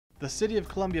The City of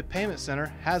Columbia Payment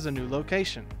Center has a new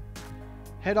location.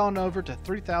 Head on over to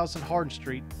 3000 Harden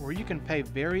Street, where you can pay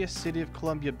various City of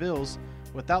Columbia bills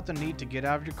without the need to get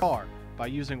out of your car by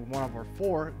using one of our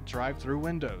 4 drive-through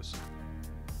windows.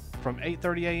 From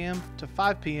 8:30 a.m. to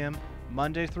 5 p.m.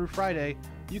 Monday through Friday,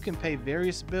 you can pay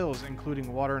various bills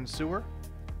including water and sewer,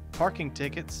 parking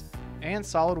tickets, and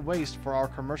solid waste for our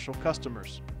commercial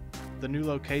customers. The new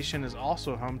location is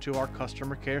also home to our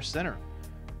Customer Care Center,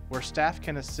 where staff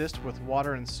can assist with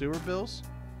water and sewer bills,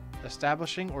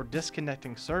 establishing or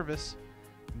disconnecting service,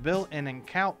 bill and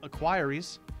account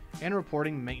inquiries, and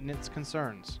reporting maintenance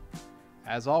concerns.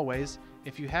 As always,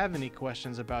 if you have any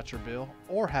questions about your bill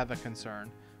or have a concern,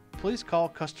 please call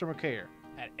Customer Care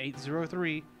at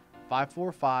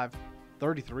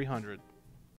 803-545-3300.